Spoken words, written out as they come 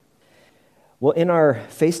Well, in our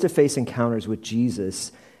face-to-face encounters with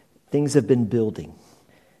Jesus, things have been building.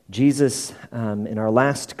 Jesus, in our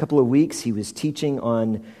last couple of weeks, he was teaching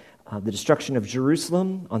on the destruction of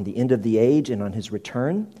Jerusalem, on the end of the age, and on his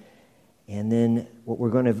return. And then what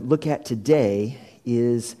we're going to look at today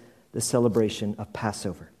is the celebration of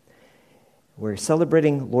Passover. We're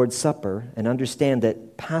celebrating Lord's Supper and understand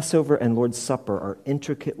that Passover and Lord's Supper are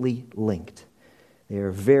intricately linked. They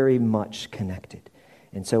are very much connected.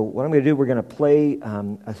 And so what I'm going to do, we're going to play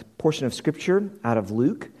a portion of Scripture out of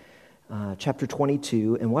Luke, chapter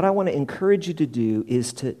 22. And what I want to encourage you to do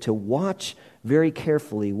is to watch very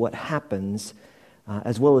carefully what happens,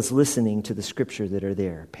 as well as listening to the Scripture that are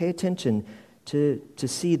there. Pay attention to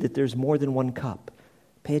see that there's more than one cup.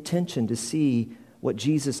 Pay attention to see what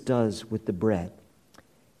Jesus does with the bread.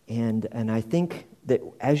 And I think that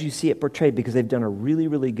as you see it portrayed, because they've done a really,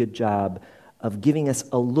 really good job of giving us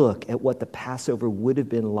a look at what the Passover would have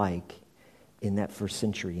been like in that first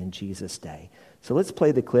century in Jesus' day. So let's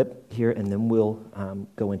play the clip here, and then we'll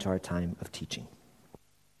go into our time of teaching.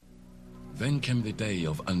 Then came the day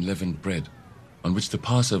of unleavened bread, on which the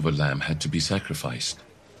Passover lamb had to be sacrificed.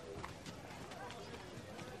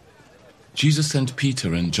 Jesus sent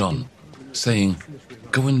Peter and John, saying,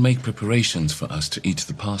 "Go and make preparations for us to eat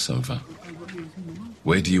the Passover."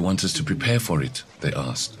 "Where do you want us to prepare for it?" they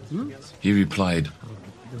asked. He replied,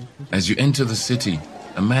 "As you enter the city,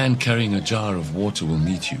 a man carrying a jar of water will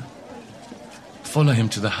meet you. Follow him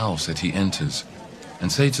to the house that he enters,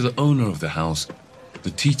 and say to the owner of the house,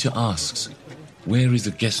 'The teacher asks, where is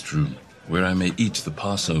the guest room where I may eat the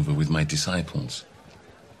Passover with my disciples?'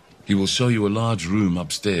 He will show you a large room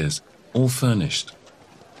upstairs, all furnished.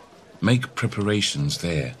 Make preparations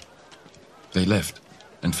there." They left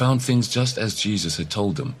and found things just as Jesus had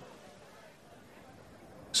told them.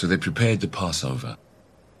 So they prepared the Passover.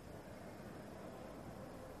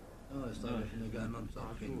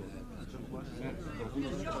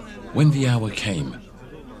 When the hour came,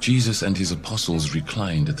 Jesus and his apostles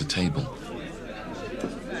reclined at the table.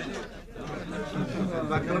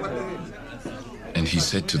 And he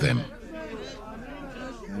said to them,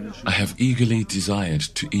 "I have eagerly desired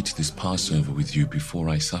to eat this Passover with you before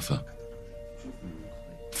I suffer.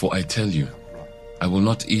 For I tell you, I will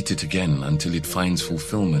not eat it again until it finds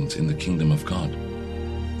fulfillment in the kingdom of God."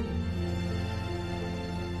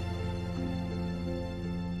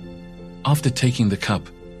 After taking the cup,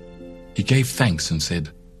 he gave thanks and said,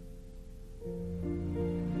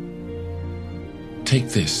 "Take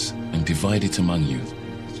this and divide it among you.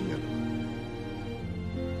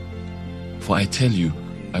 For I tell you,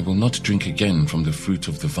 I will not drink again from the fruit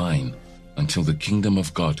of the vine until the kingdom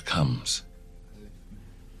of God comes."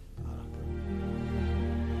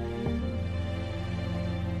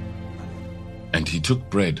 And he took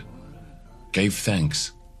bread, gave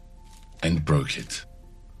thanks, and broke it,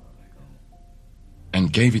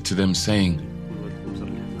 and gave it to them, saying,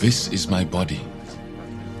 "This is my body,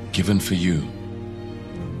 given for you.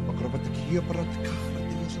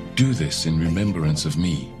 Do this in remembrance of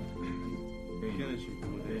me."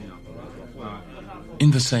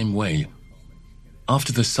 In the same way,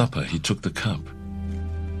 after the supper he took the cup,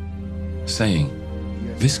 saying,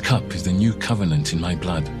 "This cup is the new covenant in my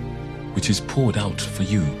blood, which is poured out for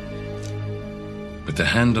you. But the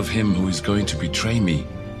hand of him who is going to betray me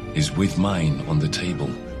is with mine on the table.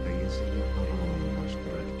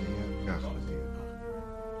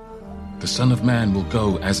 The Son of Man will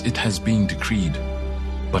go as it has been decreed,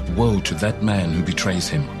 but woe to that man who betrays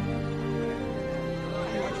him."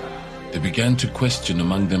 They began to question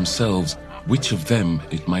among themselves which of them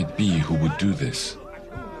it might be who would do this.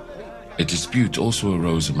 A dispute also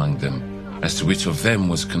arose among them as to which of them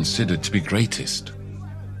was considered to be greatest.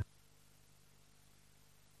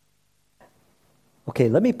 Okay,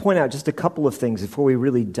 let me point out just a couple of things before we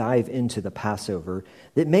really dive into the Passover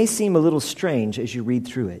that may seem a little strange as you read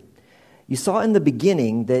through it. You saw in the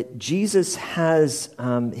beginning that Jesus has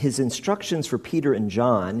his instructions for Peter and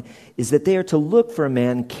John is that they are to look for a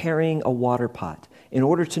man carrying a water pot in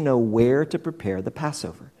order to know where to prepare the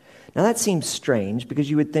Passover. Now that seems strange because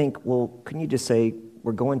you would think, well, couldn't you just say,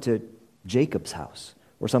 we're going to Jacob's house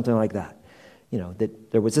or something like that? You know,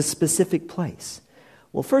 that there was a specific place.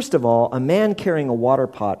 Well, first of all, a man carrying a water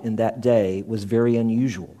pot in that day was very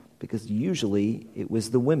unusual because usually it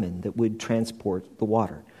was the women that would transport the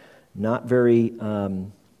water. Not very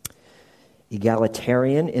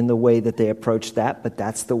egalitarian in the way that they approached that, but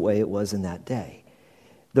that's the way it was in that day.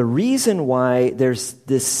 The reason why there's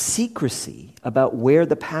this secrecy about where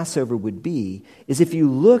the Passover would be is if you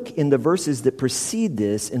look in the verses that precede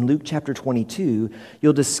this in Luke chapter 22,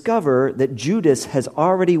 you'll discover that Judas has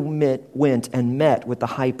already went and met with the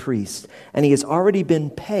high priest, and he has already been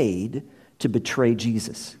paid to betray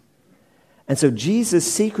Jesus. And so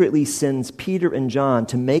Jesus secretly sends Peter and John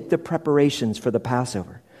to make the preparations for the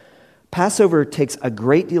Passover. Passover takes a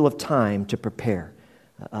great deal of time to prepare.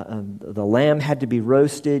 The lamb had to be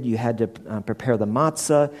roasted. You had to prepare the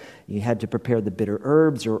matzah. You had to prepare the bitter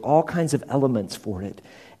herbs. There were all kinds of elements for it.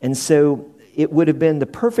 And so it would have been the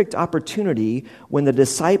perfect opportunity when the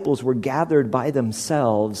disciples were gathered by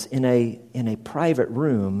themselves in a private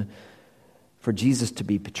room for Jesus to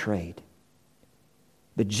be betrayed.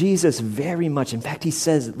 But Jesus very much, in fact, he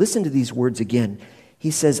says, listen to these words again.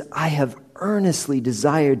 He says, I have earnestly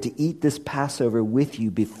desired to eat this Passover with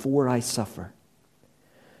you before I suffer.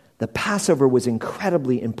 The Passover was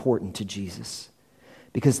incredibly important to Jesus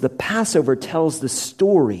because the Passover tells the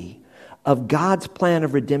story of God's plan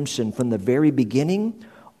of redemption from the very beginning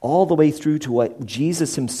all the way through to what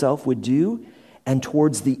Jesus himself would do and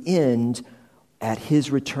towards the end at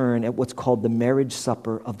his return at what's called the marriage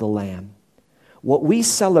supper of the Lamb. What we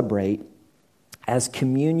celebrate as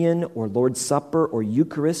communion or Lord's Supper or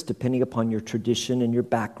Eucharist, depending upon your tradition and your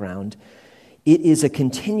background, it is a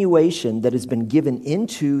continuation that has been given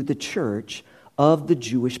into the church of the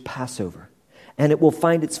Jewish Passover. And it will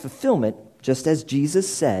find its fulfillment, just as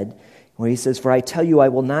Jesus said, where he says, for I tell you, I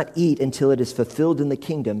will not eat until it is fulfilled in the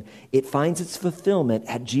kingdom. It finds its fulfillment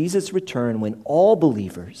at Jesus' return when all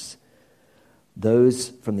believers, those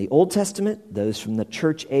from the Old Testament, those from the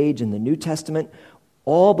church age and the New Testament,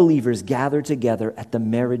 all believers gather together at the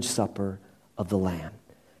marriage supper of the Lamb.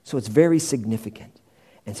 So it's very significant.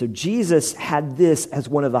 And so Jesus had this as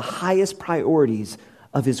one of the highest priorities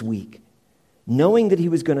of his week. Knowing that he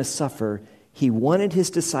was going to suffer, he wanted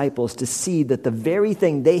his disciples to see that the very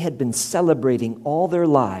thing they had been celebrating all their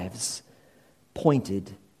lives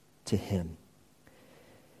pointed to him.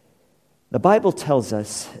 The Bible tells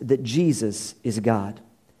us that Jesus is God.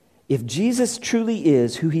 If Jesus truly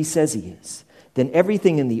is who he says he is, then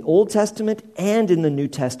everything in the Old Testament and in the New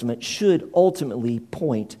Testament should ultimately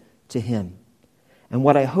point to him. And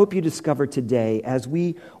what I hope you discover today as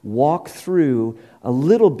we walk through a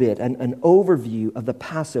little bit, an overview of the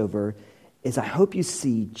Passover, is I hope you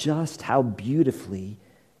see just how beautifully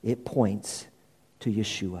it points to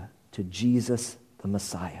Yeshua, to Jesus the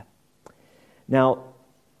Messiah. Now,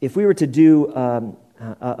 if we were to do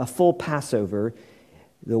a full Passover,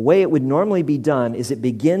 the way it would normally be done is it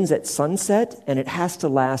begins at sunset and it has to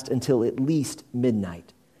last until at least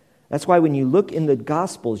midnight. That's why when you look in the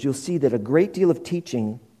Gospels, you'll see that a great deal of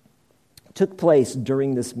teaching took place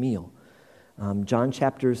during this meal. John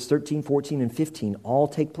chapters 13, 14, and 15 all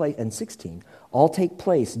take place, and 16, all take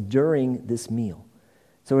place during this meal.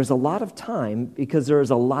 So there's a lot of time because there's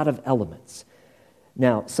a lot of elements.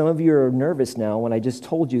 Now, some of you are nervous now when I just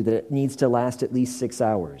told you that it needs to last at least 6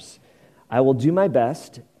 hours. I will do my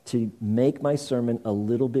best to make my sermon a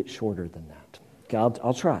little bit shorter than that. Okay,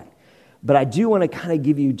 I'll try. But I do want to kind of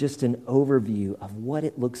give you just an overview of what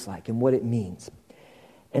it looks like and what it means.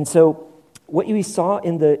 And so what you saw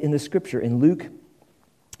in the scripture in Luke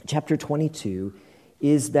chapter 22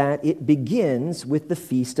 is that it begins with the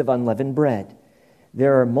Feast of Unleavened Bread.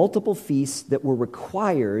 There are multiple feasts that were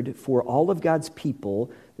required for all of God's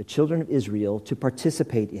people, the children of Israel, to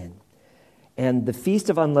participate in. And the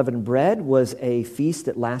Feast of Unleavened Bread was a feast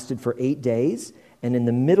that lasted for 8 days. And in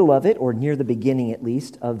the middle of it, or near the beginning at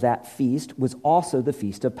least, of that feast was also the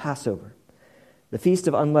Feast of Passover. The Feast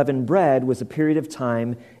of Unleavened Bread was a period of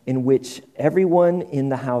time in which everyone in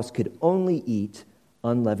the house could only eat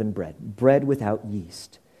unleavened bread, bread without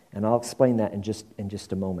yeast. And I'll explain that in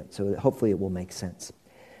just a moment, so hopefully it will make sense.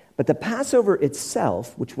 But the Passover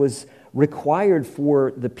itself, which was required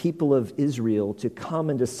for the people of Israel to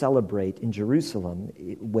come and to celebrate in Jerusalem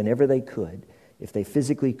whenever they could, if they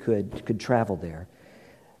physically could travel there.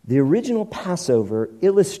 The original Passover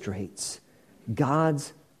illustrates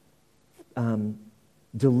God's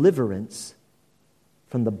deliverance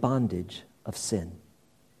from the bondage of sin.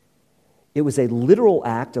 It was a literal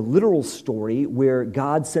act, a literal story, where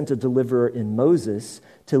God sent a deliverer in Moses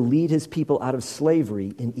to lead his people out of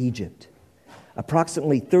slavery in Egypt.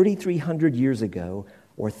 Approximately 3,300 years ago,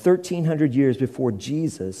 or 1,300 years before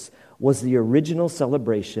Jesus, was the original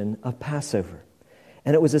celebration of Passover.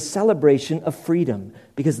 And it was a celebration of freedom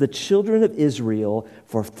because the children of Israel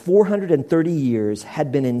for 430 years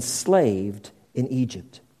had been enslaved in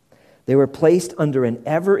Egypt. They were placed under an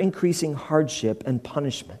ever-increasing hardship and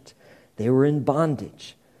punishment. They were in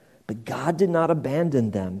bondage. But God did not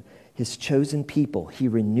abandon them, his chosen people. He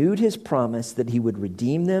renewed his promise that he would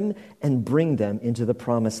redeem them and bring them into the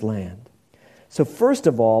promised land. So first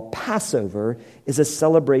of all, Passover is a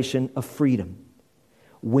celebration of freedom.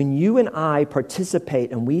 When you and I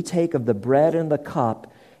participate and we take of the bread and the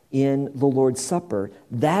cup in the Lord's Supper,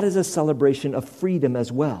 that is a celebration of freedom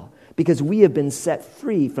as well, because we have been set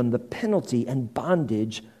free from the penalty and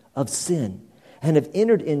bondage of sin and have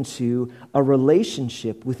entered into a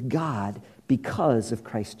relationship with God because of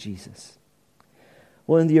Christ Jesus.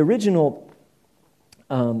 Well, in the original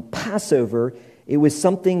Passover, it was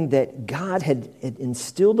something that God had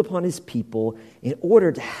instilled upon his people in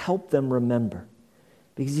order to help them remember.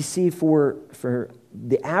 Because you see, for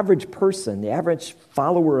the average person, the average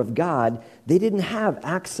follower of God, they didn't have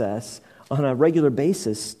access on a regular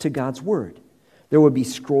basis to God's Word. There would be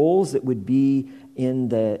scrolls that would be in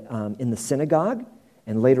the synagogue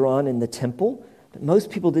and later on in the temple, but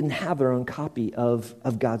most people didn't have their own copy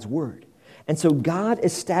of God's Word. And so God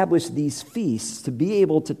established these feasts to be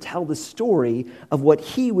able to tell the story of what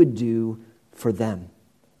he would do for them.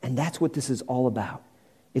 And that's what this is all about.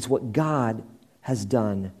 It's what God has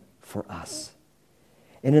done for us.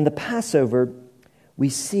 And in the Passover, we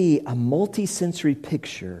see a multi-sensory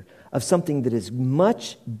picture of something that is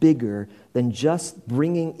much bigger than just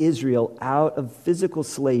bringing Israel out of physical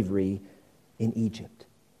slavery in Egypt.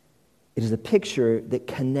 It is a picture that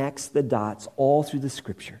connects the dots all through the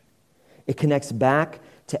Scripture. It connects back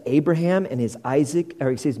to Abraham and his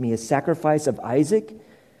sacrifice of Isaac,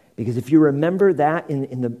 because if you remember that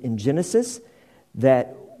in Genesis,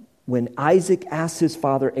 that when Isaac asks his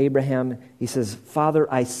father Abraham, he says, "Father,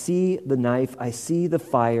 I see the knife, I see the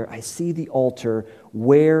fire, I see the altar.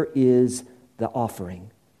 Where is the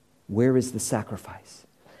offering? Where is the sacrifice?"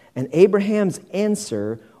 And Abraham's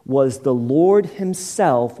answer was, "The Lord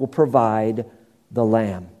himself will provide the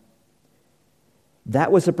lamb."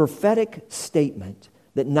 That was a prophetic statement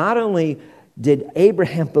that not only did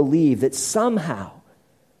Abraham believe that somehow,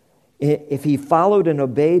 if he followed and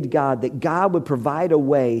obeyed God, that God would provide a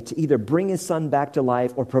way to either bring his son back to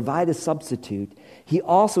life or provide a substitute, he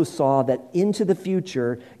also saw that into the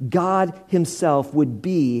future, God himself would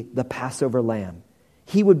be the Passover lamb.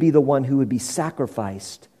 He would be the one who would be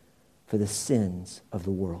sacrificed for the sins of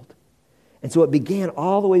the world. And so it began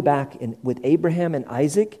all the way back with Abraham and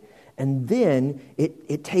Isaac, and then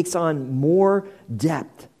it takes on more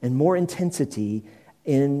depth and more intensity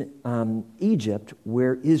in Egypt,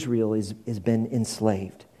 where Israel has been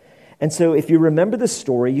enslaved. And so if you remember the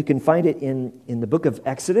story, you can find it in the book of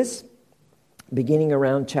Exodus, beginning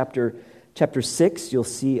around chapter 6. You'll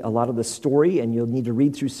see a lot of the story, and you'll need to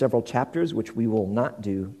read through several chapters, which we will not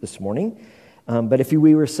do this morning. But if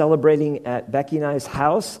we were celebrating at Becky and I's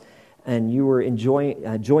house, and you were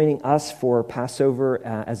joining us for Passover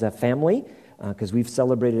as a family, because we've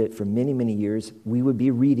celebrated it for many, many years, we would be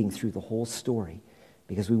reading through the whole story,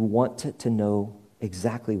 because we want to know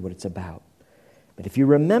exactly what it's about. But if you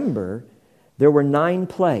remember, there were 9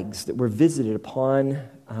 plagues that were visited upon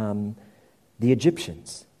the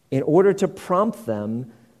Egyptians in order to prompt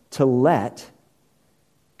them to let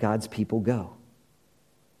God's people go.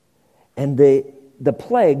 And the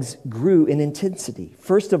plagues grew in intensity.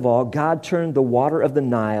 First of all, God turned the water of the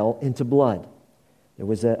Nile into blood. There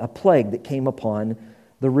was a plague that came upon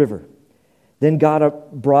the river. Then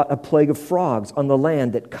God brought a plague of frogs on the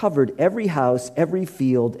land that covered every house, every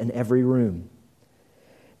field, and every room.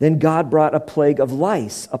 Then God brought a plague of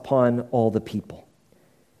lice upon all the people.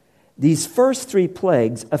 These first 3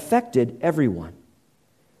 plagues affected everyone,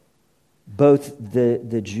 both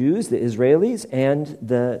the Jews, the Israelis, and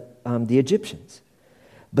the Egyptians.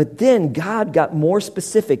 But then God got more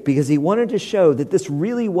specific, because he wanted to show that this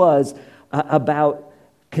really was about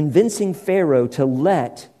convincing Pharaoh to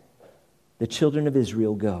let the children of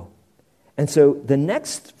Israel go. And so the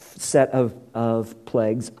next set of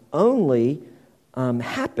plagues only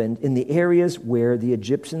happened in the areas where the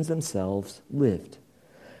Egyptians themselves lived.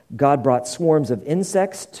 God brought swarms of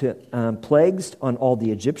insects to plagues on all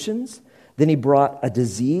the Egyptians. Then he brought a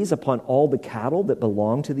disease upon all the cattle that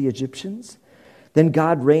belonged to the Egyptians. Then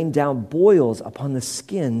God rained down boils upon the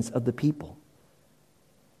skins of the people.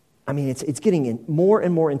 I mean, it's getting more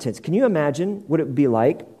and more intense. Can you imagine what it would be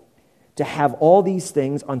like to have all these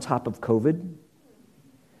things on top of COVID?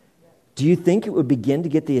 Do you think it would begin to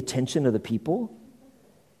get the attention of the people?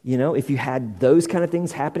 You know, if you had those kind of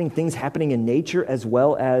things happening in nature, as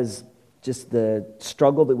well as just the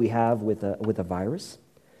struggle that we have with a virus.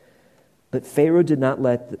 But Pharaoh did not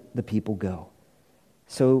let the people go.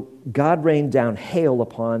 So God rained down hail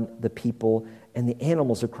upon the people and the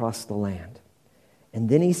animals across the land. And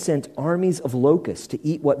then he sent armies of locusts to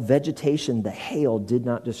eat what vegetation the hail did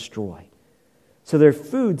not destroy. So their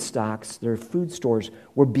food stocks, their food stores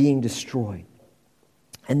were being destroyed.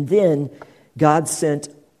 And then God sent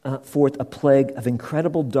forth a plague of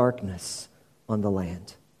incredible darkness on the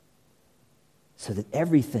land, so that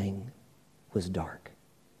everything was dark.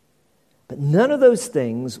 But none of those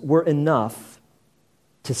things were enough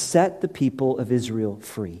to set the people of Israel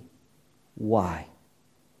free. Why?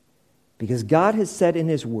 Because God has said in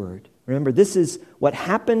His Word, remember, this is what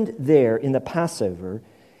happened there in the Passover,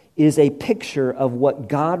 is a picture of what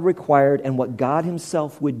God required and what God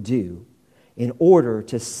Himself would do in order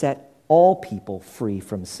to set all people free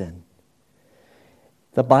from sin.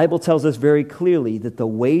 The Bible tells us very clearly that the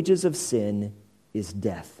wages of sin is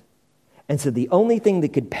death. And so the only thing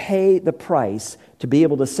that could pay the price to be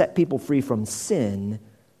able to set people free from sin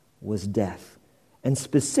was death. And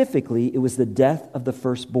specifically, it was the death of the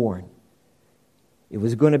firstborn. It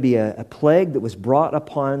was going to be a plague that was brought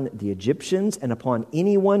upon the Egyptians and upon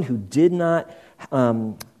anyone who did not,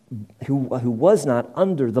 who was not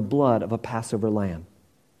under the blood of a Passover lamb.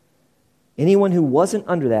 Anyone who wasn't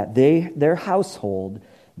under that, their household,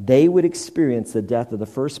 they would experience the death of the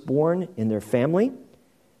firstborn in their family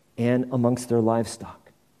and amongst their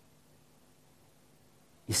livestock.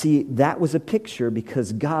 You see, that was a picture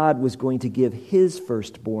because God was going to give His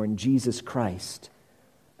firstborn, Jesus Christ,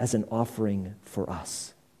 as an offering for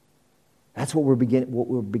us. That's what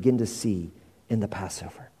we'll begin to see in the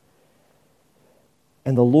Passover.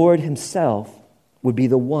 And the Lord Himself would be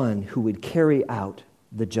the one who would carry out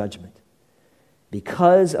the judgment.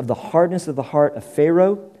 Because of the hardness of the heart of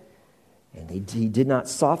Pharaoh, and he did not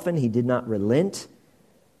soften, he did not relent,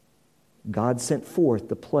 God sent forth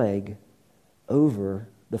the plague over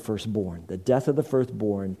the firstborn, the death of the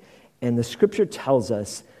firstborn. And the Scripture tells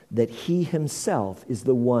us that He Himself is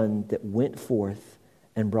the one that went forth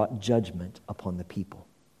and brought judgment upon the people.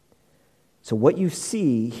 So what you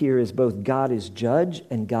see here is both God is judge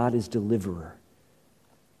and God is deliverer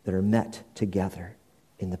that are met together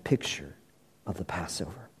in the picture of the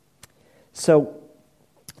Passover. So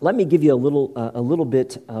let me give you a little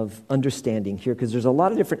bit of understanding here, because there's a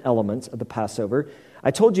lot of different elements of the Passover.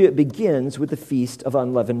 I told you it begins with the Feast of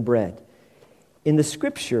Unleavened Bread. In the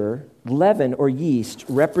Scripture, leaven or yeast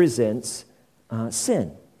represents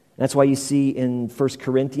sin. That's why you see in 1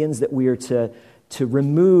 Corinthians that we are to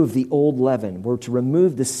remove the old leaven. We're to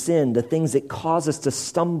remove the sin, the things that cause us to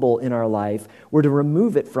stumble in our life. We're to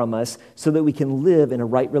remove it from us so that we can live in a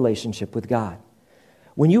right relationship with God.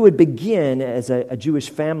 When you would begin as a Jewish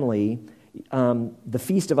family, the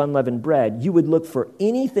Feast of Unleavened Bread, you would look for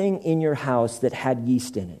anything in your house that had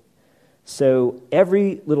yeast in it. So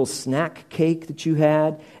every little snack cake that you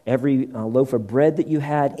had, every loaf of bread that you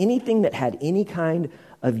had, anything that had any kind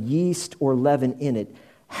of yeast or leaven in it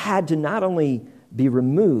had to not only be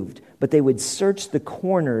removed, but they would search the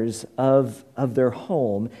corners of their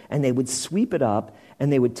home, and they would sweep it up,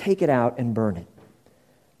 and they would take it out and burn it.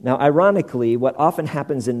 Now, ironically, what often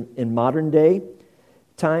happens in modern day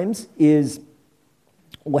times is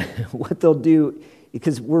what they'll do,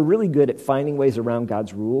 because we're really good at finding ways around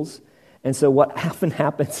God's rules. And so what often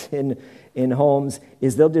happens in homes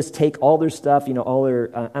is they'll just take all their stuff, all their,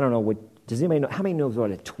 I don't know, does anybody know, how many knows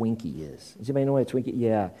what a Twinkie is? Does anybody know what a Twinkie?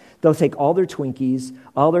 Yeah. They'll take all their Twinkies,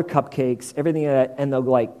 all their cupcakes, everything like that, and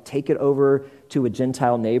they'll take it over to a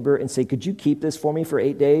Gentile neighbor and say, could you keep this for me for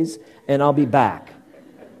 8 days and I'll be back?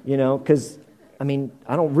 Because, I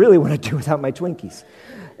don't really want to do without my Twinkies.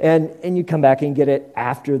 And you come back and get it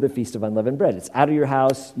after the Feast of Unleavened Bread. It's out of your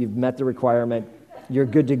house, you've met the requirement, you're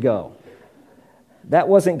good to go. That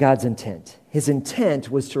wasn't God's intent. His intent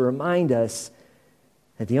was to remind us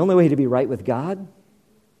that the only way to be right with God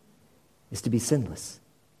is to be sinless.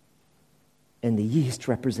 And the yeast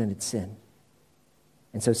represented sin.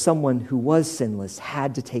 And so someone who was sinless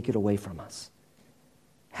had to take it away from us,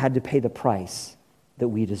 had to pay the price that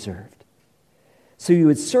we deserved. So you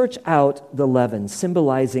would search out the leaven,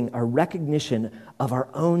 symbolizing a recognition of our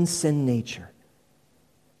own sin nature,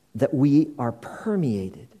 that we are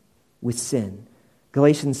permeated with sin.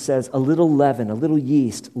 Galatians says a little leaven, a little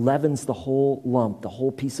yeast leavens the whole lump, the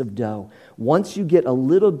whole piece of dough. Once you get a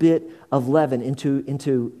little bit of leaven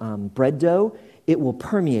into bread dough, it will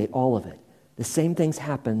permeate all of it. The same thing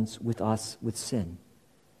happens with us with sin.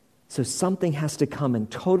 So something has to come and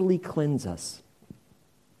totally cleanse us.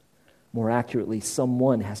 More accurately,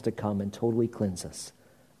 someone has to come and totally cleanse us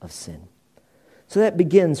of sin. So that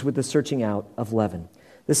begins with the searching out of leaven.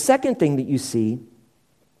 The second thing that you see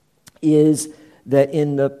is that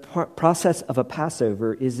in the process of a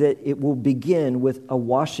Passover is that it will begin with a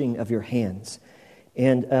washing of your hands.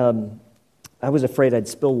 And was afraid I'd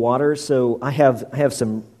spill water, so I have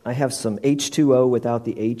some H2O without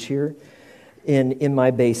the H here in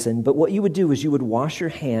my basin. But what you would do is you would wash your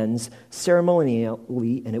hands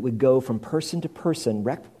ceremonially, and it would go from person to person,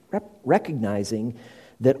 recognizing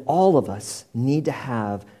that all of us need to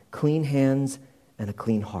have clean hands and a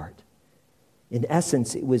clean heart. In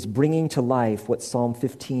essence, it was bringing to life what Psalm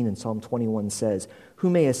 15 and Psalm 21 says. Who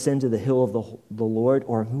may ascend to the hill of the Lord,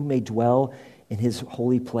 or who may dwell in his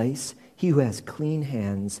holy place? He who has clean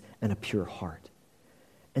hands and a pure heart.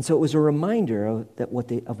 And so it was a reminder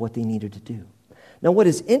of what they needed to do. Now what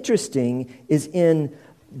is interesting is in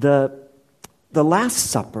the Last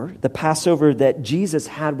Supper, the Passover that Jesus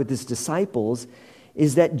had with his disciples,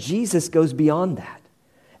 is that Jesus goes beyond that.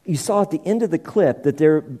 You saw at the end of the clip that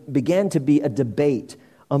there began to be a debate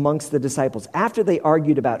amongst the disciples. After they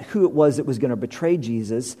argued about who it was that was going to betray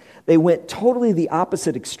Jesus, they went totally the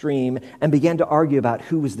opposite extreme and began to argue about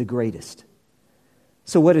who was the greatest.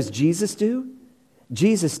 So what does Jesus do?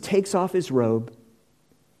 Jesus takes off his robe,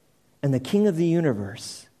 and the King of the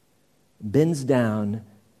universe bends down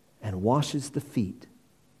and washes the feet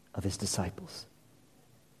of his disciples.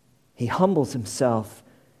 He humbles himself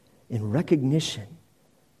in recognition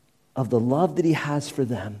of the love that he has for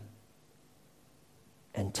them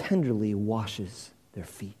and tenderly washes their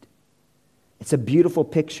feet. It's a beautiful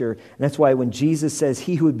picture, and that's why when Jesus says,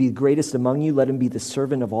 "He who would be greatest among you, let him be the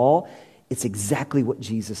servant of all," it's exactly what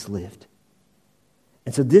Jesus lived.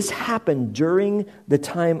 And so this happened during the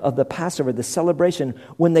time of the Passover, the celebration,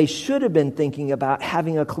 when they should have been thinking about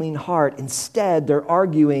having a clean heart. Instead, they're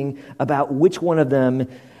arguing about which one of them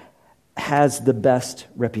has the best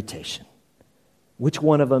reputation. Which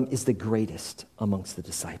one of them is the greatest amongst the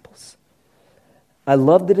disciples? I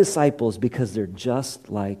love the disciples because they're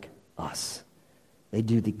just like us. They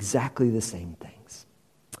do exactly the same things.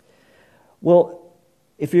 Well,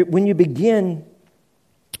 when you begin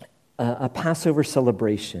a Passover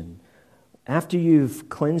celebration, after you've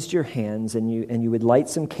cleansed your hands and you would light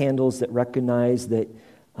some candles that recognize that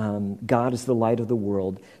God is the light of the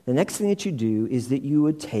world, the next thing that you do is that you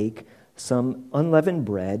would take some unleavened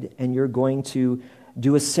bread and you're going to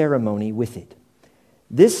do a ceremony with it.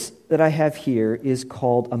 This that I have here is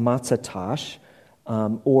called a matzah tash,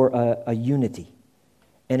 or a unity.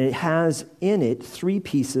 And it has in it 3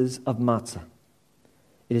 pieces of matzah.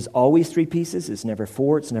 It is always 3 pieces. It's never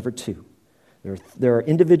 4. It's never 2. There are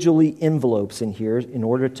individually envelopes in here in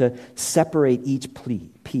order to separate each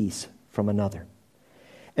piece from another.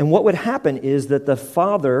 And what would happen is that the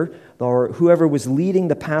father, or whoever was leading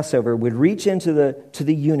the Passover, would reach into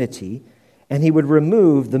the unity, and he would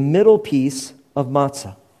remove the middle piece of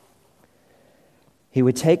matzah. He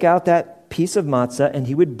would take out that piece of matzah, and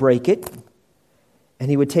he would break it, and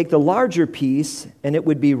he would take the larger piece, and it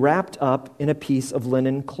would be wrapped up in a piece of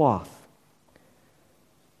linen cloth.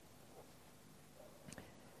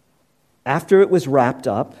 After it was wrapped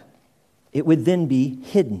up, it would then be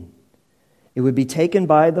hidden. It would be taken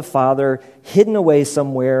by the father, hidden away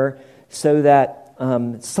somewhere, so that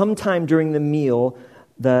sometime during the meal,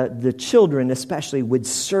 the children especially would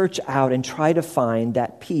search out and try to find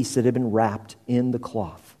that piece that had been wrapped in the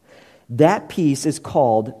cloth. That piece is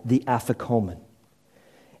called the afikomen.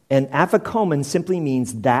 And afikomen simply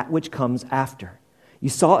means that which comes after. You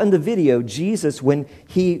saw in the video, Jesus, when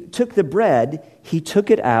he took the bread, he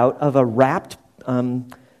took it out of a wrapped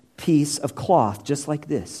piece of cloth, just like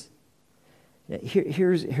this.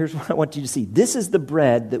 Here's what I want you to see. This is the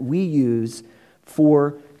bread that we use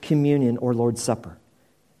for communion or Lord's Supper.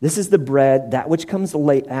 This is the bread, that which comes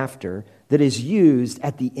late after, that is used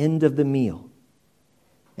at the end of the meal.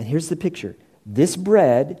 And here's the picture. This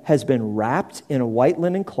bread has been wrapped in a white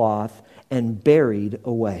linen cloth and buried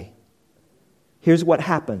away. Here's what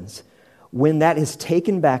happens. When that is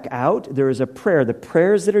taken back out, there is a prayer. The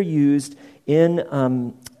prayers that are used in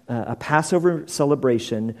a Passover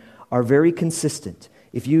celebration are very consistent.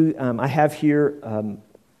 If you, I have here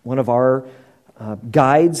one of our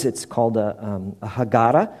guides. It's called a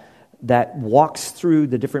Haggadah that walks through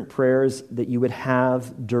the different prayers that you would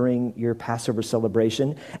have during your Passover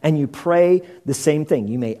celebration, and you pray the same thing.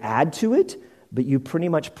 You may add to it, but you pretty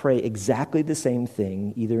much pray exactly the same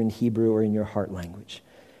thing, either in Hebrew or in your heart language.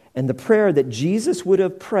 And the prayer that Jesus would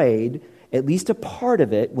have prayed, at least a part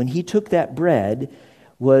of it, when he took that bread,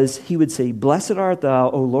 was he would say, "Blessed art thou,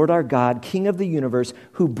 O Lord our God, King of the universe,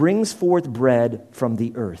 who brings forth bread from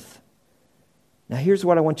the earth." Now here's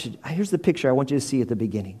the picture I want you to see at the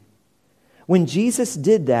beginning. When Jesus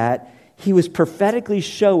did that, he was prophetically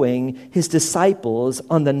showing his disciples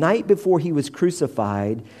on the night before he was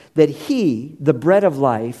crucified that he, the bread of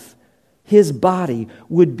life, His body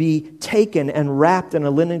would be taken and wrapped in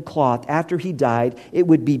a linen cloth after he died. It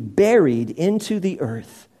would be buried into the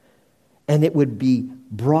earth, and it would be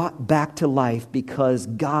brought back to life because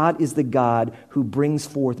God is the God who brings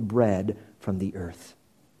forth bread from the earth.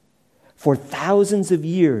 For thousands of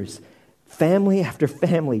years, family after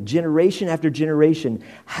family, generation after generation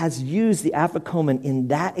has used the Afikomen in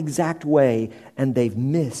that exact way, and they've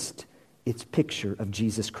missed its picture of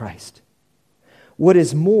Jesus Christ. What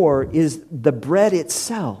is more is the bread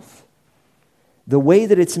itself, the way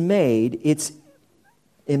that it's made,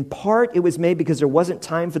 in part, it was made because there wasn't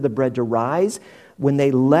time for the bread to rise. When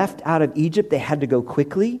they left out of Egypt, they had to go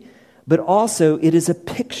quickly. But also, it is a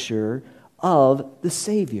picture of the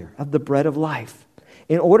Savior, of the bread of life.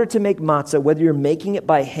 In order to make matzah, whether you're making it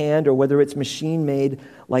by hand or whether it's machine-made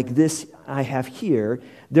like this I have here,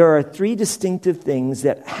 there are three distinctive things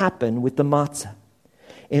that happen with the matzah.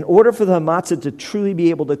 In order for the matzah to truly be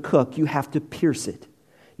able to cook, you have to pierce it.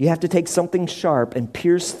 You have to take something sharp and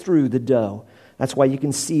pierce through the dough. That's why you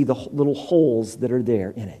can see the little holes that are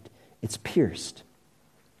there in it. It's pierced.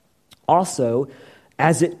 Also,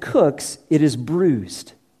 as it cooks, it is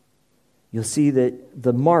bruised. You'll see that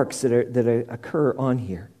the marks that occur on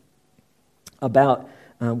here about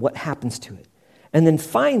what happens to it. And then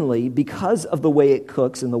finally, because of the way it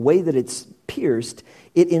cooks and the way that it's pierced,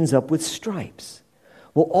 it ends up with stripes.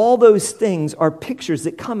 Well, all those things are pictures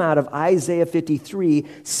that come out of Isaiah 53,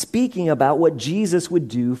 speaking about what Jesus would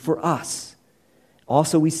do for us.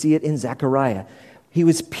 Also, we see it in Zechariah. He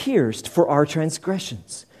was pierced for our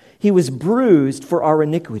transgressions. He was bruised for our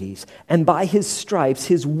iniquities. And by his stripes,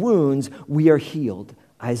 his wounds, we are healed.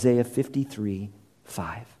 Isaiah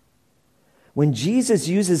 53:5. When Jesus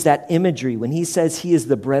uses that imagery, when he says he is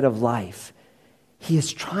the bread of life, he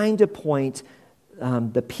is trying to point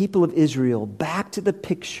the people of Israel back to the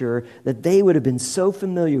picture that they would have been so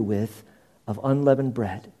familiar with of unleavened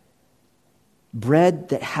bread. Bread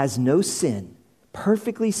that has no sin,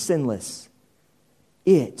 perfectly sinless.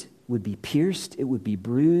 It would be pierced, it would be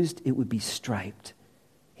bruised, it would be striped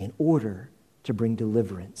in order to bring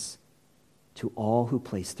deliverance to all who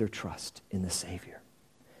place their trust in the Savior.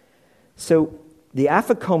 So the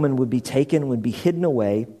Afikomen would be taken, would be hidden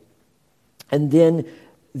away, and then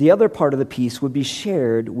the other part of the piece would be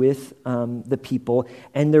shared with the people,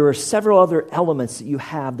 and there are several other elements that you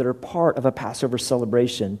have that are part of a Passover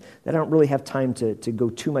celebration that I don't really have time to go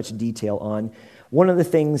too much detail on. One of the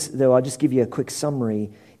things, though, I'll just give you a quick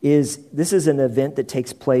summary, is this is an event that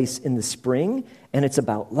takes place in the spring, and it's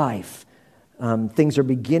about life. Things are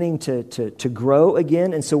beginning to grow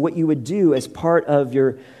again, and so what you would do as part of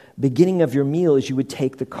your beginning of your meal is you would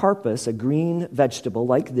take the karpas, a green vegetable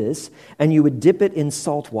like this, and you would dip it in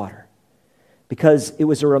salt water because it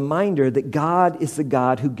was a reminder that God is the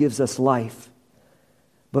God who gives us life.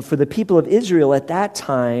 But for the people of Israel at that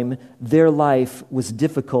time, their life was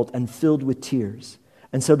difficult and filled with tears.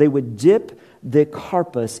 And so they would dip the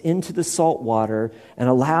karpas into the salt water and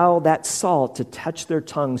allow that salt to touch their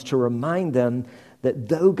tongues to remind them that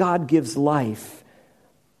though God gives life,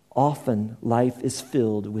 often life is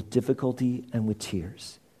filled with difficulty and with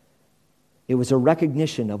tears. It was a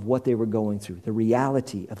recognition of what they were going through, the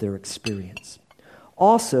reality of their experience.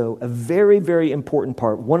 Also, a very, very important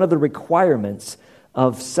part, one of the requirements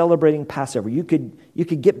of celebrating Passover. You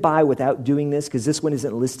could get by without doing this because this one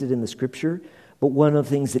isn't listed in the Scripture, but one of the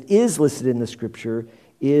things that is listed in the Scripture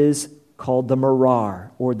is called the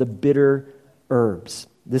marar, or the bitter herbs.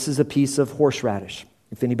 This is a piece of horseradish.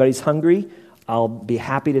 If anybody's hungry, I'll be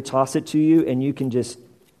happy to toss it to you, and you can just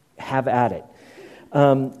have at it.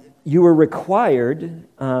 You were required,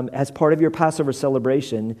 as part of your Passover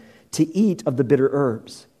celebration, to eat of the bitter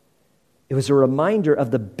herbs. It was a reminder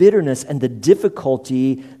of the bitterness and the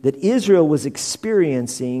difficulty that Israel was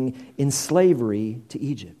experiencing in slavery to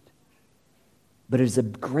Egypt. But it is a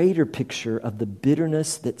greater picture of the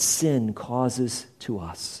bitterness that sin causes to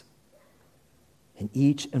us in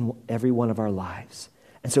each and every one of our lives.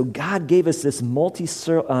 And so God gave us this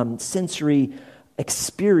multi-sensory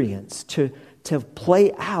experience to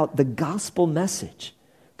play out the gospel message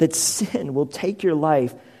that sin will take your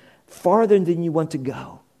life farther than you want to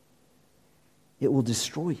go. It will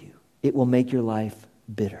destroy you. It will make your life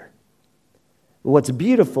bitter. What's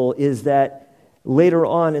beautiful is that later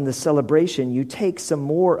on in the celebration, you take some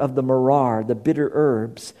more of the marar, the bitter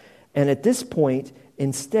herbs, and at this point,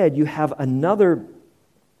 instead, you have another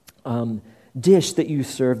dish that you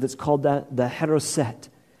serve that's called the heroset.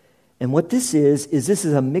 And what this is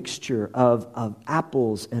a mixture of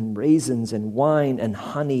apples and raisins and wine and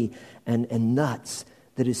honey and nuts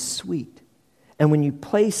that is sweet. And when you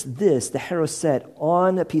place this, the haroset,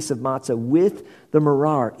 on a piece of matzah with the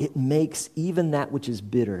maror, it makes even that which is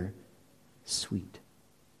bitter sweet.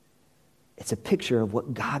 It's a picture of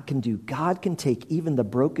what God can do. God can take even the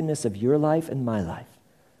brokenness of your life and my life,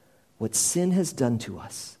 what sin has done to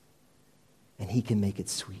us, and he can make it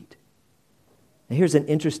sweet. Now here's an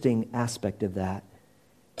interesting aspect of that.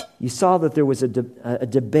 You saw that there was a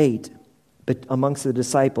debate amongst the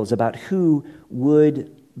disciples about who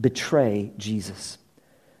would betray Jesus.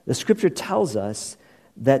 The scripture tells us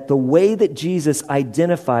that the way that Jesus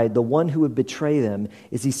identified the one who would betray them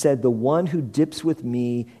is he said, the one who dips with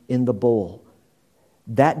me in the bowl.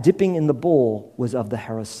 That dipping in the bowl was of the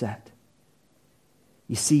haroset.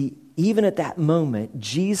 You see, even at that moment,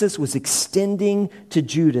 Jesus was extending to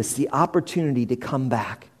Judas the opportunity to come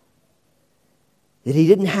back. That he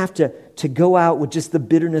didn't have to go out with just the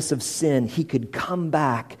bitterness of sin. He could come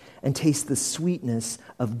back and taste the sweetness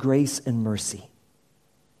of grace and mercy.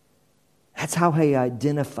 That's how he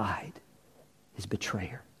identified his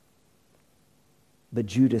betrayer. But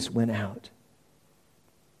Judas went out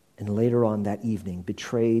and later on that evening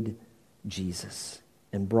betrayed Jesus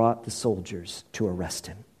and brought the soldiers to arrest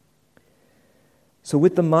him. So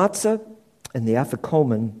with the matzah and the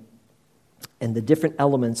afikomen and the different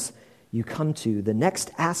elements you come to, the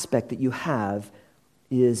next aspect that you have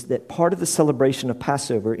is that part of the celebration of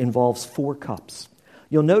Passover involves 4 cups.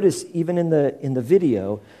 You'll notice even in the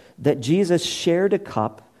video that Jesus shared a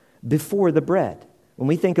cup before the bread. When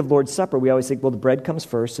we think of Lord's Supper, we always think, well, the bread comes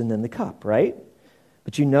first and then the cup, right?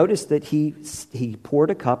 But you notice that he poured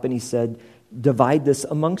a cup and he said, divide this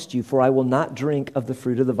amongst you, for I will not drink of the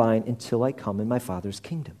fruit of the vine until I come in my Father's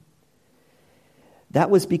kingdom. That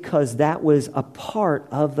was because that was a part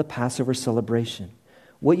of the Passover celebration.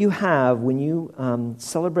 What you have when you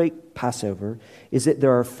celebrate Passover is that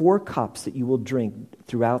there are 4 cups that you will drink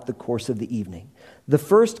throughout the course of the evening. The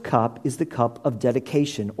first cup is the cup of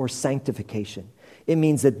dedication or sanctification. It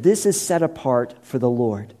means that this is set apart for the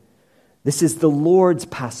Lord. This is the Lord's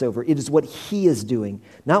Passover. It is what he is doing,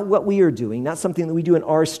 not what we are doing, not something that we do in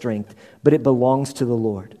our strength, but it belongs to the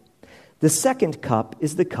Lord. The second cup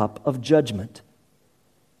is the cup of judgment.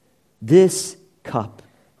 This cup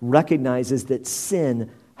recognizes that sin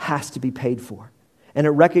has to be paid for. And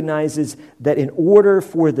it recognizes that in order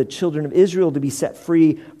for the children of Israel to be set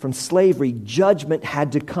free from slavery, judgment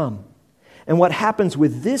had to come. And what happens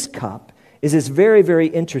with this cup is it's very, very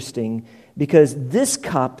interesting because this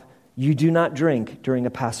cup you do not drink during a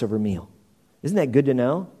Passover meal. Isn't that good to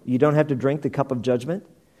know? You don't have to drink the cup of judgment.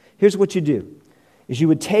 Here's what you do, is you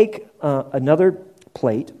would take another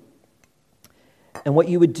plate, and what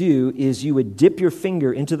you would do is you would dip your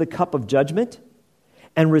finger into the cup of judgment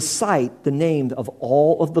and recite the names of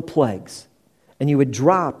all of the plagues. And you would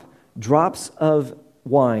drop drops of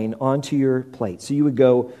wine onto your plate. So you would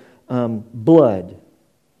go blood,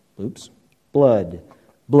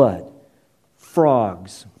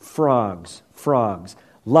 frogs,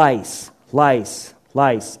 lice,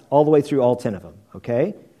 all the way through all 10 of them,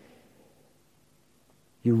 okay?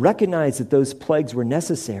 You recognize that those plagues were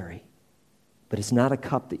necessary, but it's not a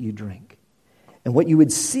cup that you drink. And what you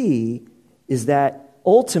would see is that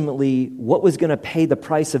ultimately what was going to pay the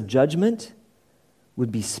price of judgment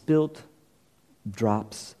would be spilt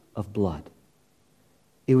drops of blood.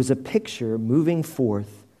 It was a picture moving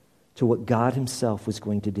forth to what God himself was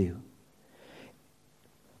going to do.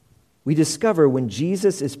 We discover when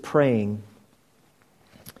Jesus is praying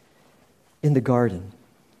in the garden,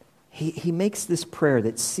 he makes this prayer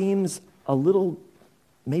that seems a little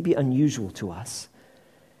maybe unusual to us.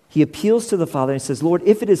 He appeals to the Father and says, Lord,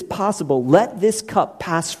 if it is possible, let this cup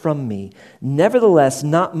pass from me. Nevertheless,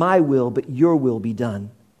 not my will, but your will be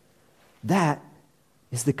done. That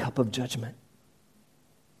is the cup of judgment.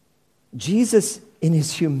 Jesus, in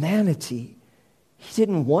his humanity, he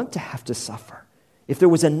didn't want to have to suffer. If there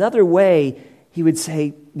was another way, he would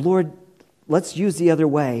say, Lord, let's use the other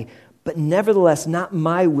way. But nevertheless, not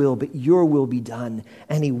my will, but your will be done.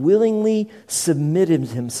 And he willingly submitted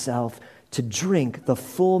himself to drink the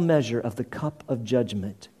full measure of the cup of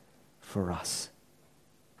judgment for us.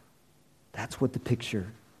 That's what the picture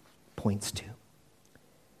points to.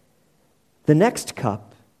 The next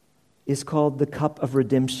cup is called the cup of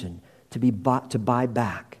redemption, to buy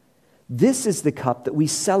back. This is the cup that we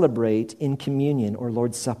celebrate in communion or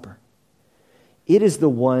Lord's Supper. It is the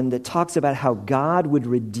one that talks about how God would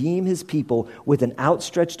redeem his people with an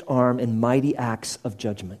outstretched arm and mighty acts of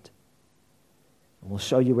judgment. And we'll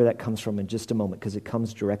show you where that comes from in just a moment because it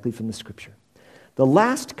comes directly from the Scripture. The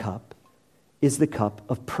last cup is the cup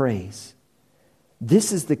of praise.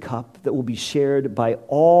 This is the cup that will be shared by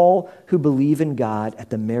all who believe in God at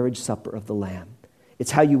the marriage supper of the Lamb. It's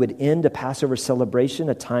how you would end a Passover celebration,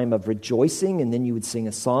 a time of rejoicing, and then you would sing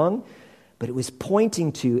a song. But it was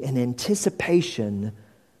pointing to an anticipation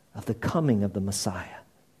of the coming of the Messiah.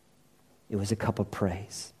 It was a cup of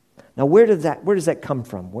praise. Now, where does that come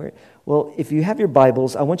from? Well, if you have your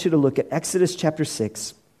Bibles, I want you to look at Exodus chapter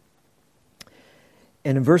 6.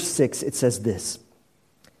 And in verse 6, it says this: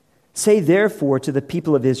 "Say therefore to the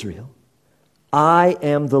people of Israel, I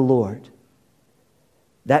am the Lord."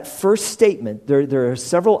 That first statement, there are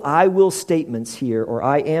several I will statements here, or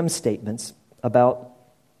I am statements about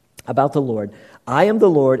the Lord. I am the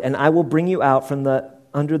Lord, and I will bring you out from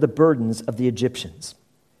under the burdens of the Egyptians.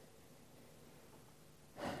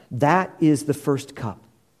 That is the first cup,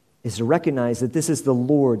 is to recognize that this is the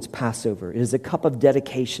Lord's Passover. It is a cup of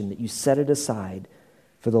dedication, that you set it aside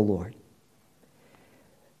for the Lord.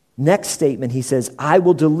 Next statement, he says, I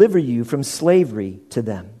will deliver you from slavery to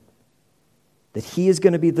them. That he is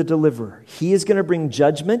going to be the deliverer. He is going to bring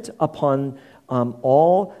judgment upon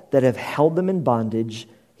all that have held them in bondage.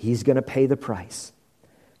 He's going to pay the price.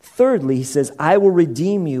 Thirdly, he says, I will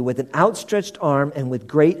redeem you with an outstretched arm and with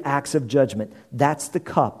great acts of judgment. That's the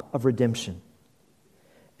cup of redemption.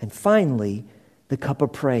 And finally, the cup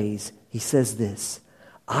of praise. He says this: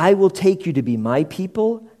 I will take you to be my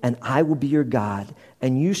people, and I will be your God,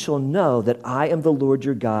 and you shall know that I am the Lord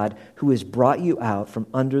your God, who has brought you out from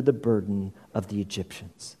under the burden of the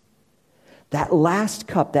Egyptians. That last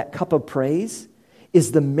cup, that cup of praise,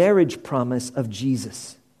 is the marriage promise of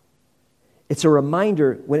Jesus. It's a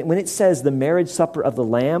reminder, when it says the marriage supper of the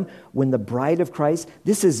Lamb, when the bride of Christ,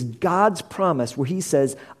 this is God's promise where he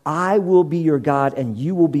says, I will be your God and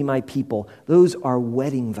you will be my people. Those are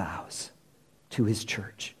wedding vows to his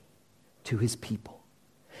church, to his people.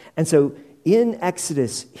 And so in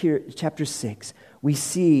Exodus here, chapter 6, we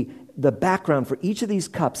see the background for each of these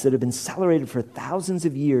cups that have been celebrated for thousands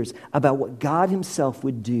of years about what God himself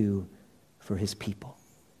would do for his people.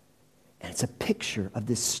 And it's a picture of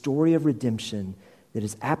this story of redemption that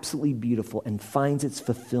is absolutely beautiful and finds its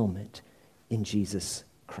fulfillment in Jesus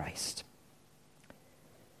Christ.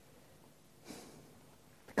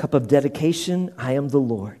 The cup of dedication, I am the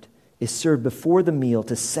Lord, is served before the meal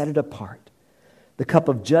to set it apart. The cup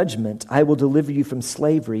of judgment, I will deliver you from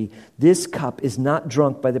slavery. This cup is not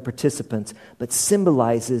drunk by the participants, but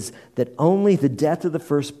symbolizes that only the death of the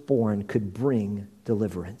firstborn could bring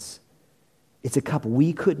deliverance. It's a cup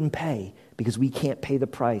we couldn't pay because we can't pay the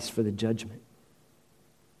price for the judgment.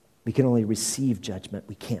 We can only receive judgment.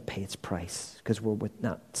 We can't pay its price because we're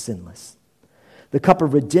not sinless. The cup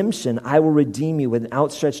of redemption, I will redeem you with an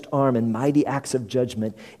outstretched arm and mighty acts of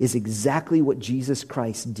judgment, is exactly what Jesus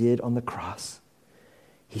Christ did on the cross.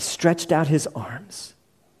 He stretched out his arms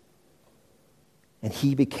and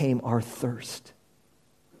he became our thirst.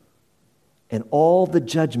 And all the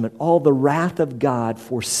judgment, all the wrath of God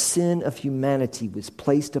for sin of humanity was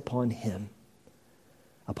placed upon him,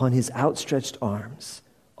 upon his outstretched arms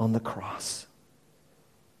on the cross,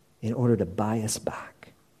 in order to buy us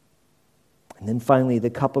back. And then finally, the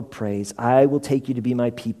cup of praise. I will take you to be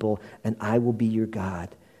my people, and I will be your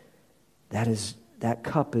God. That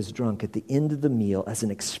cup is drunk at the end of the meal as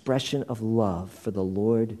an expression of love for the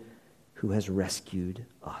Lord who has rescued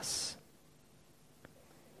us.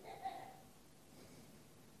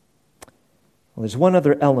 Well, there's one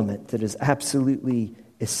other element that is absolutely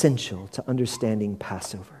essential to understanding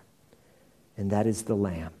Passover, and that is the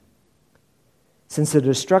lamb. Since the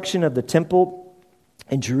destruction of the temple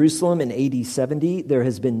in Jerusalem in AD 70, there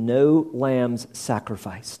has been no lambs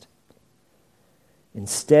sacrificed.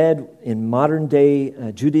 Instead, in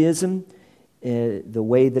modern-day Judaism, the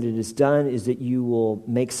way that it is done is that you will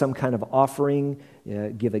make some kind of offering,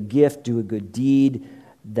 give a gift, do a good deed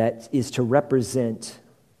that is to represent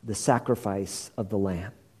the sacrifice of the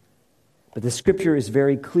lamb. But the scripture is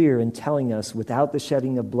very clear in telling us without the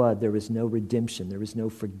shedding of blood, there is no redemption, there is no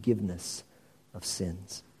forgiveness of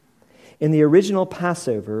sins. In the original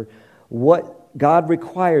Passover, what God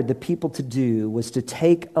required the people to do was to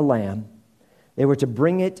take a lamb. They were to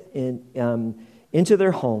bring it into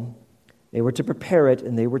their home. They were to prepare it,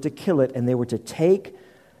 and they were to kill it, and they were to take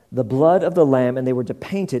the blood of the lamb, and they were to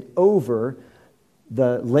paint it over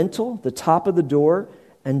the lintel, the top of the door,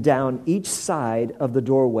 and down each side of the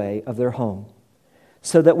doorway of their home,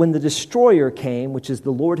 so that when the destroyer came, which is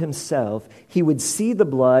the Lord himself, he would see the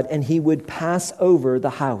blood and he would pass over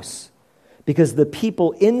the house, because the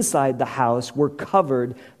people inside the house were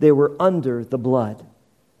covered, they were under the blood.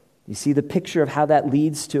 You see the picture of how that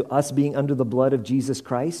leads to us being under the blood of Jesus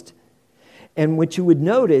Christ? And what you would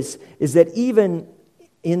notice is that even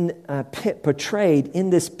portrayed in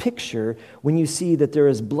this picture when you see that there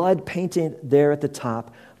is blood painted there at the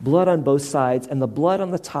top, blood on both sides, and the blood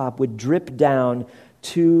on the top would drip down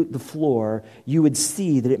to the floor. You would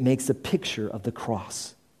see that it makes a picture of the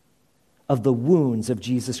cross, of the wounds of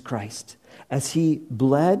Jesus Christ. As he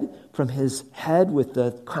bled from his head with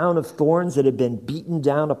the crown of thorns that had been beaten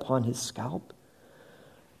down upon his scalp,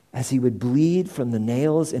 as he would bleed from the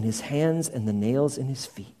nails in his hands and the nails in his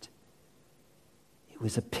feet. It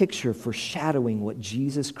was a picture foreshadowing what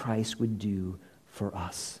Jesus Christ would do for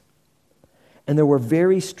us. And there were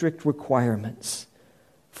very strict requirements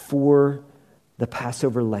for the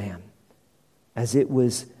Passover lamb as it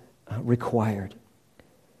was required.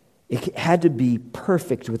 It had to be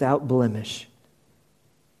perfect without blemish.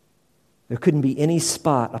 There couldn't be any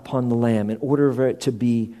spot upon the lamb in order for it to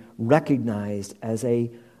be recognized as a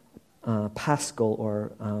Paschal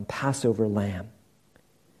or Passover lamb.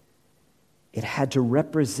 It had to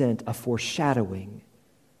represent a foreshadowing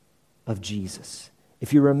of Jesus.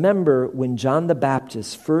 If you remember when John the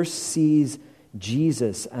Baptist first sees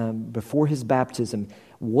Jesus before his baptism,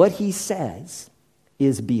 what he says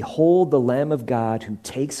is, "Behold the Lamb of God who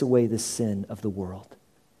takes away the sin of the world."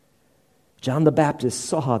 John the Baptist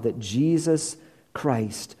saw that Jesus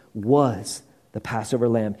Christ was the Passover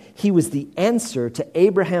lamb. He was the answer to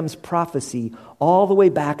Abraham's prophecy all the way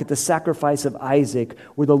back at the sacrifice of Isaac,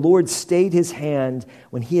 where the Lord stayed his hand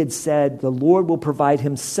when he had said, the Lord will provide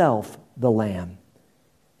himself the lamb.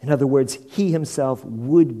 In other words, he himself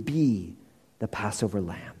would be the Passover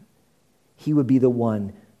lamb. He would be the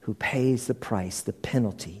one who pays the price, the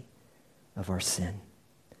penalty of our sin.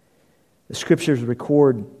 The scriptures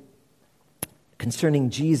record concerning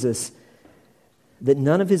Jesus that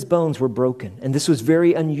none of his bones were broken. And this was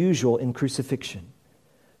very unusual in crucifixion.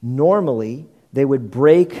 Normally, they would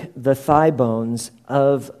break the thigh bones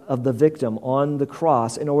of the victim on the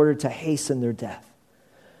cross in order to hasten their death.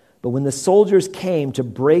 But when the soldiers came to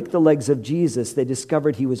break the legs of Jesus, they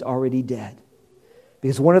discovered he was already dead.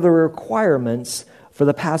 Because one of the requirements for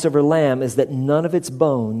the Passover lamb is that none of its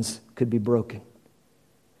bones could be broken.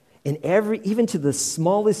 In even to the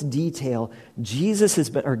smallest detail,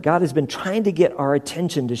 God has been trying to get our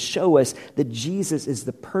attention to show us that Jesus is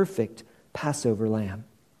the perfect Passover lamb.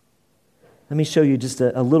 Let me show you just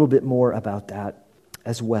a little bit more about that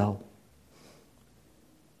as well.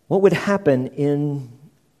 What would happen in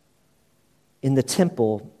the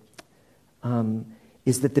temple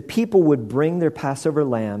is that the people would bring their Passover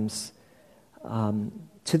lambs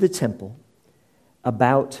to the temple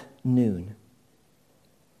about noon.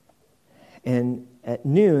 And at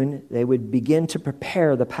noon, they would begin to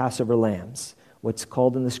prepare the Passover lambs, what's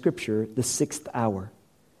called in the scripture the 6th hour.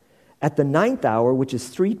 At the 9th hour, which is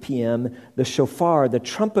 3 p.m., the shofar, the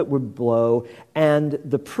trumpet would blow, and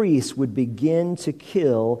the priest would begin to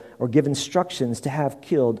kill or give instructions to have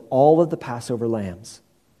killed all of the Passover lambs.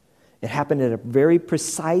 It happened at a very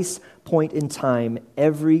precise point in time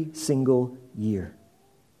every single year.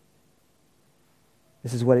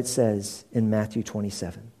 This is what it says in Matthew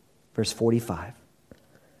 27. Verse 45.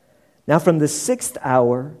 Now from the 6th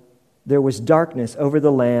hour, there was darkness over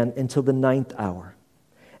the land until the 9th hour.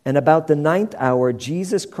 And about the 9th hour,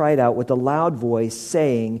 Jesus cried out with a loud voice,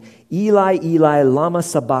 saying, Eli, Eli, lama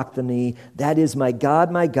sabachthani, that is, my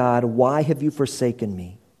God, why have you forsaken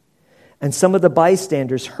me? And some of the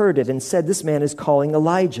bystanders heard it and said, this man is calling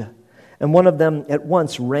Elijah. And one of them at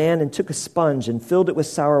once ran and took a sponge and filled it with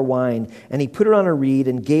sour wine, and he put it on a reed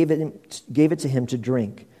and gave it to him to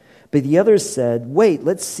drink. But the others said, wait,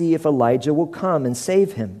 let's see if Elijah will come and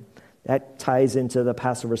save him. That ties into the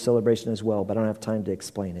Passover celebration as well, but I don't have time to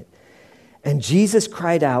explain it. And Jesus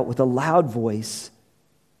cried out with a loud voice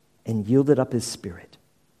and yielded up his spirit.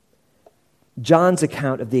 John's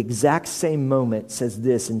account of the exact same moment says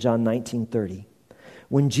this in John 19:30.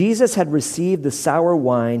 When Jesus had received the sour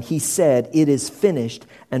wine, he said, it is finished,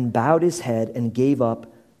 and bowed his head and gave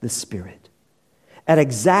up the spirit. At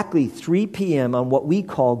exactly 3 p.m. on what we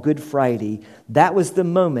call Good Friday, that was the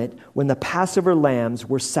moment when the Passover lambs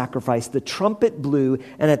were sacrificed. The trumpet blew,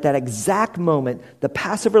 and at that exact moment, the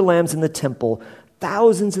Passover lambs in the temple,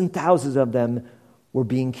 thousands and thousands of them, were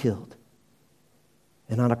being killed.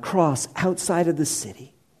 And on a cross outside of the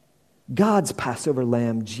city, God's Passover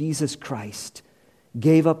lamb, Jesus Christ,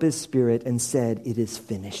 gave up his spirit and said, it is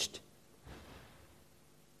finished.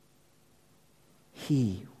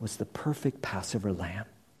 He was the perfect Passover lamb.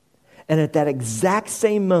 And at that exact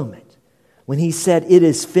same moment, When he said, "It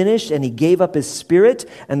is finished," and he gave up his spirit,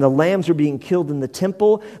 and the lambs were being killed in the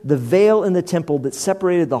temple, the veil in the temple that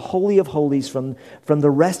separated the Holy of Holies from the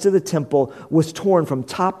rest of the temple was torn from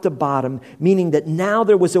top to bottom, meaning that now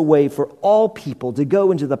there was a way for all people to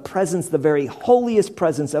go into the presence, the very holiest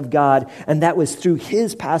presence of God, and that was through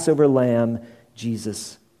his Passover lamb,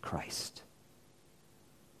 Jesus Christ.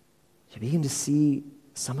 You begin to see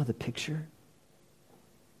some of the picture?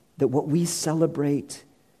 That what we celebrate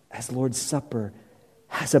as Lord's Supper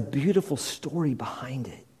has a beautiful story behind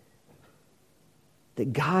it.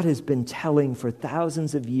 That God has been telling for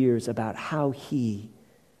thousands of years about how he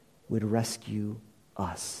would rescue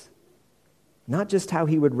us. Not just how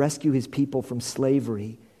he would rescue his people from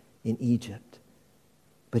slavery in Egypt,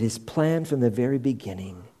 but his plan from the very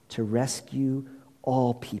beginning to rescue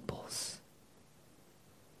all peoples.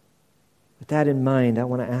 With that in mind, I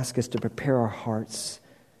want to ask us to prepare our hearts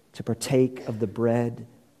to partake of the bread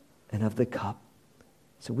and of the cup.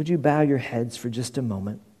 So would you bow your heads for just a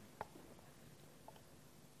moment?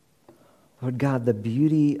 Lord God, the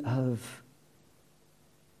beauty of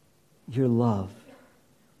your love,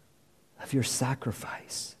 of your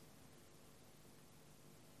sacrifice,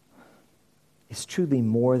 is truly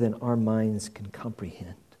more than our minds can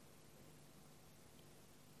comprehend.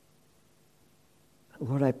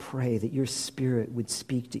 Lord, I pray that your Spirit would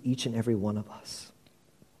speak to each and every one of us.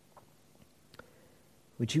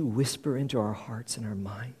 Would you whisper into our hearts and our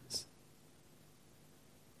minds?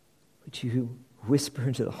 Would you whisper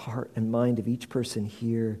into the heart and mind of each person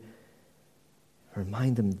here?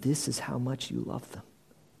 Remind them this is how much you love them.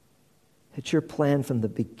 That your plan from the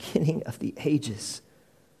beginning of the ages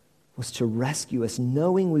was to rescue us,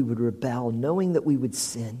 knowing we would rebel, knowing that we would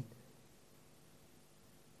sin.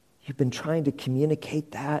 You've been trying to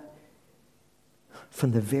communicate that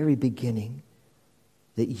from the very beginning,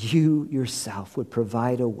 that you yourself would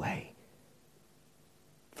provide a way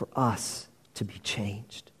for us to be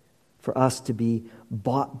changed, for us to be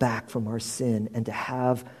bought back from our sin and to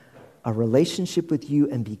have a relationship with you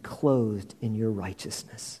and be clothed in your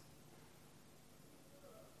righteousness.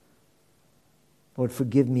 Lord,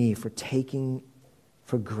 forgive me for taking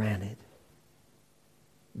for granted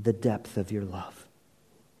the depth of your love.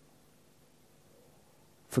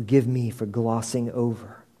 Forgive me for glossing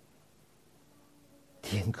over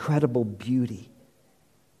the incredible beauty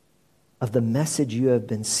of the message you have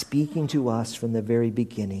been speaking to us from the very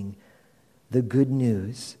beginning, the good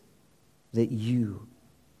news that you,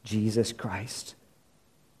 Jesus Christ,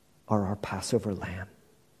 are our Passover lamb.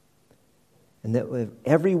 And that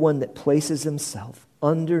everyone that places himself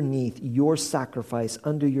underneath your sacrifice,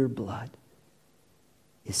 under your blood,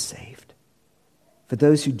 is saved. For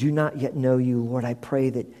those who do not yet know you, Lord, I pray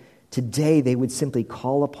that today they would simply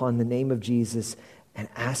call upon the name of Jesus and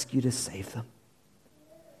ask you to save them.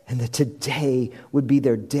 And that today would be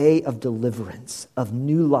their day of deliverance, of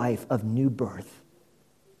new life, of new birth.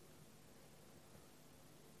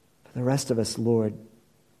 For the rest of us, Lord,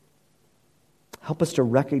 help us to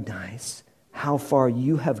recognize how far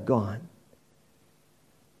you have gone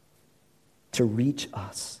to reach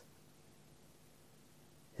us.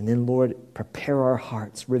 And then, Lord, prepare our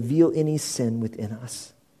hearts. Reveal any sin within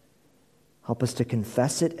us. Help us to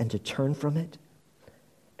confess it and to turn from it.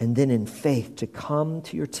 And then in faith to come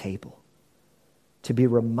to your table, to be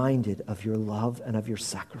reminded of your love and of your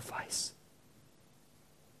sacrifice.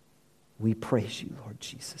 We praise you, Lord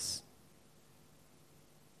Jesus.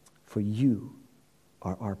 For you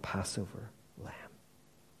are our Passover